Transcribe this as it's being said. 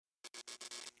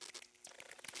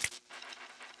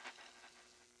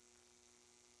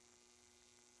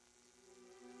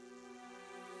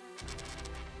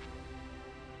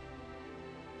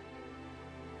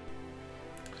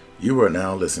You are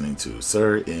now listening to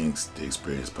Sir Ink's The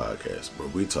Experience Podcast, where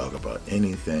we talk about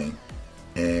anything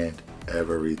and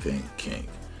everything kink.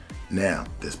 Now,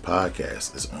 this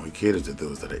podcast is only catered to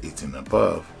those that are 18 and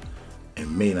above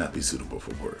and may not be suitable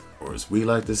for work, or as we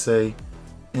like to say,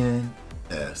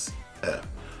 NSF.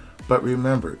 But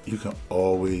remember, you can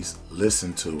always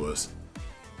listen to us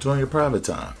during your private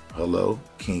time. Hello,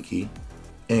 kinky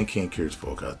and kink-curious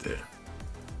folk out there.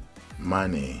 My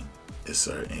name is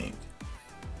Sir Ink.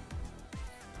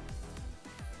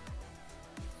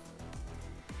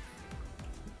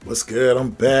 What's good?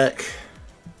 I'm back.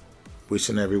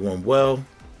 Wishing everyone well.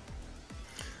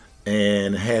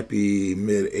 And happy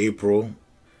mid-April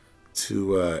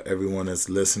to everyone that's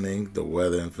listening. The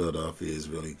weather in Philadelphia is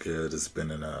really good. It's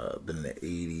been in the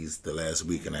 80s the last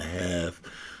week and a half.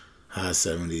 High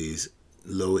 70s,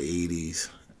 low 80s.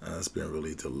 It's been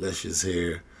really delicious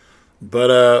here.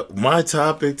 But my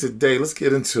topic today, let's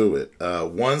get into it.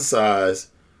 One size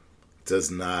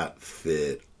does not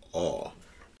fit all.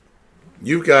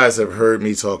 You guys have heard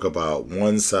me talk about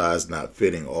one size not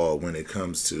fitting all when it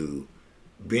comes to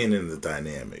being in the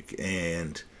dynamic.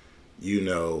 And, you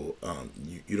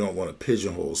don't want to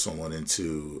pigeonhole someone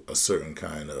into a certain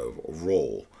kind of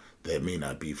role that may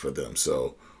not be for them.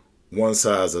 So one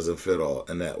size doesn't fit all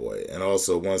in that way. And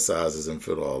also one size doesn't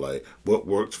fit all. Like what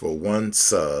works for one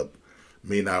sub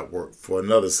may not work for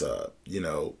another sub,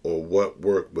 or what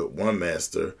worked with one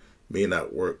master may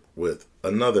not work with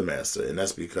another master. And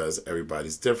that's because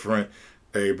everybody's different.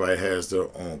 Everybody has their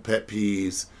own pet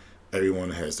peeves. Everyone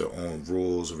has their own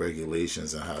rules,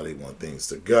 regulations, and how they want things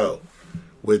to go.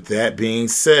 With that being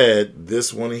said,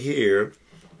 this one here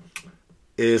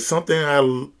is something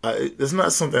it's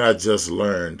not something I just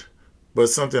learned, but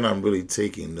something I'm really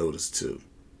taking notice to.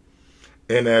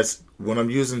 And that's when I'm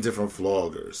using different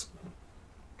floggers.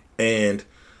 And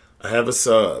I have a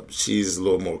sub. She's a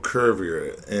little more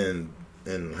curvier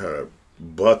in her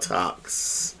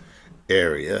buttocks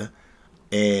area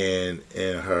and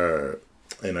in her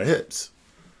hips.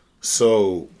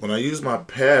 So when I use my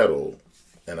paddle,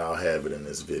 and I'll have it in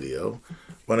this video,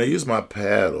 when I use my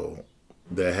paddle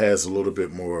that has a little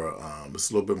bit more,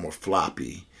 it's a little bit more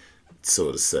floppy,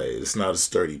 so to say. It's not a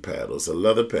sturdy paddle. It's a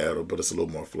leather paddle, but it's a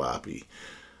little more floppy.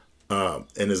 And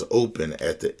it's open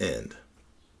at the end.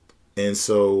 And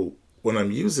so when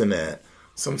I'm using that,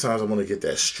 sometimes I want to get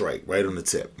that strike right on the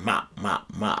tip. Mop, mop,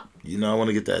 mop. I want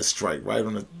to get that strike right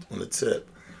on the tip.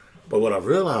 But what I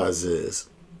realize is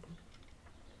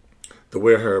the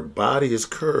way her body is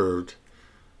curved,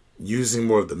 using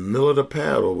more of the middle of the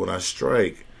paddle when I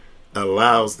strike,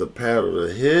 allows the paddle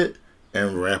to hit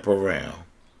and wrap around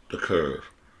the curve.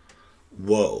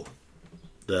 Whoa.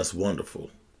 That's wonderful.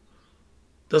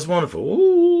 That's wonderful.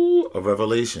 Ooh, a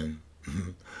revelation.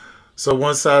 So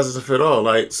one size doesn't fit all.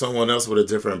 Like someone else with a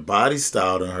different body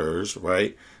style than hers,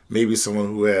 right? Maybe someone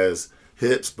who has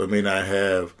hips but may not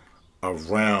have a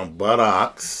round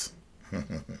buttocks.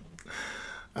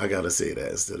 I gotta say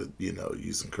that instead of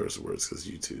using curse words because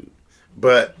YouTube.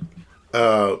 But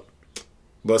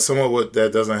someone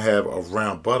that doesn't have a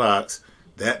round buttocks,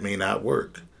 that may not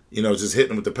work. Just hitting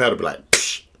them with the paddle, be like,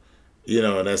 psh,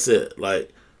 and that's it.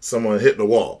 Like someone hitting the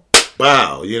wall,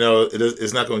 wow.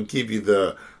 It's not going to give you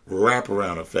the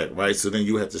wraparound effect, right? So then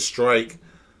you have to strike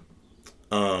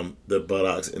the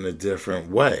buttocks in a different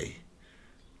way.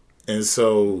 And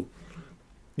so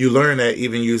you learn that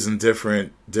even using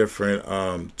different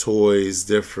toys,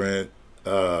 different,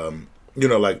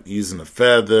 like using a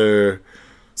feather.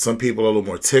 Some people are a little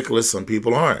more ticklish, some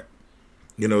people aren't.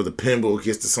 The pinball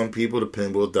gets to some people, the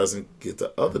pinball doesn't get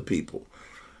to other people.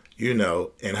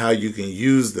 And how you can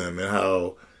use them and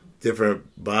how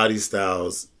different body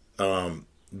styles,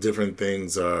 different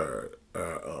things are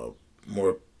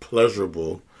more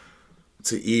pleasurable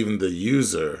to even the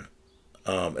user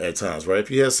at times, right? If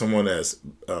you have someone that's,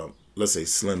 let's say,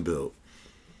 slim build,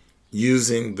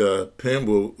 using the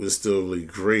pinwheel is still really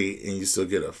great and you still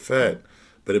get effect,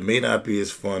 but it may not be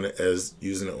as fun as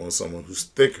using it on someone who's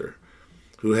thicker,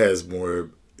 who has more,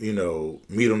 meat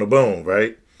on the bone,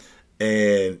 right?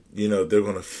 And, they're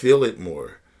going to feel it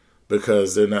more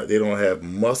because they don't have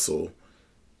muscle.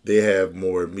 They have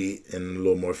more meat and a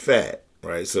little more fat,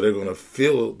 right? So they're going to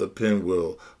feel the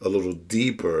pinwheel a little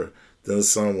deeper than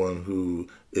someone who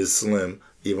is slim,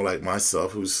 even like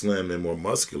myself, who's slim and more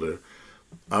muscular.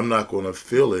 I'm not going to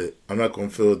feel it. I'm not going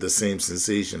to feel the same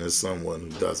sensation as someone who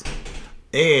doesn't.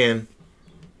 And,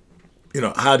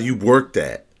 how do you work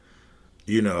that?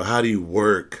 How do you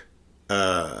work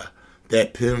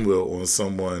that pinwheel on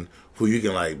someone who you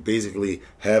can basically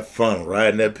have fun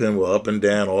riding that pinwheel up and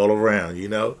down all around,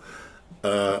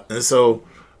 And so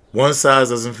one size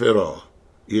doesn't fit all.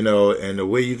 And the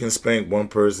way you can spank one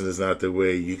person is not the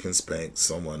way you can spank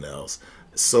someone else,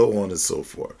 so on and so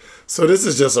forth. So this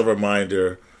is just a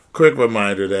reminder, quick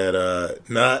reminder that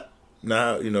not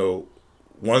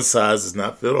one size does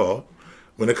not fit all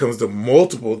when it comes to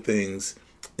multiple things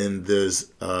in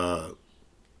this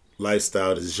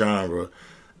lifestyle, this genre.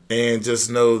 And just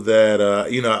know that,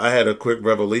 I had a quick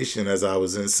revelation as I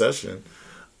was in session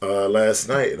last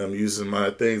night, and I'm using my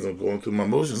things, I'm going through my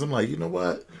motions. I'm like, you know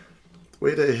what? The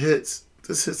way that it hits,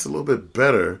 this hits a little bit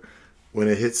better when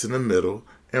it hits in the middle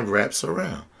and wraps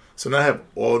around. So now I have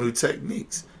all new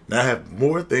techniques. Now I have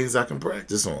more things I can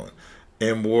practice on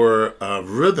and more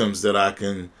rhythms that I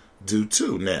can do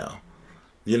too now.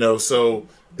 So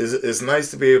it's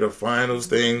nice to be able to find those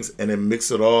things and then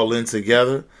mix it all in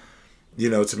together,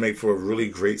 to make for a really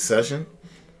great session.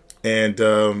 And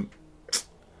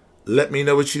let me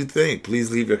know what you think.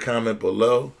 Please leave your comment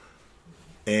below.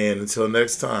 And until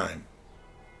next time,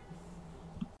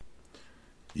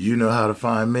 you know how to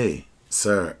find me,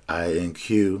 Sir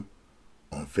INQ,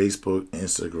 on Facebook,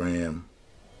 Instagram,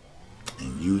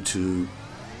 and YouTube.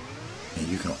 And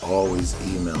you can always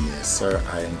email me at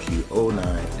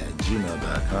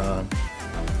sirinq09@gmail.com.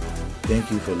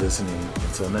 Thank you for listening.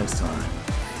 Until next time,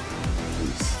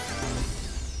 peace.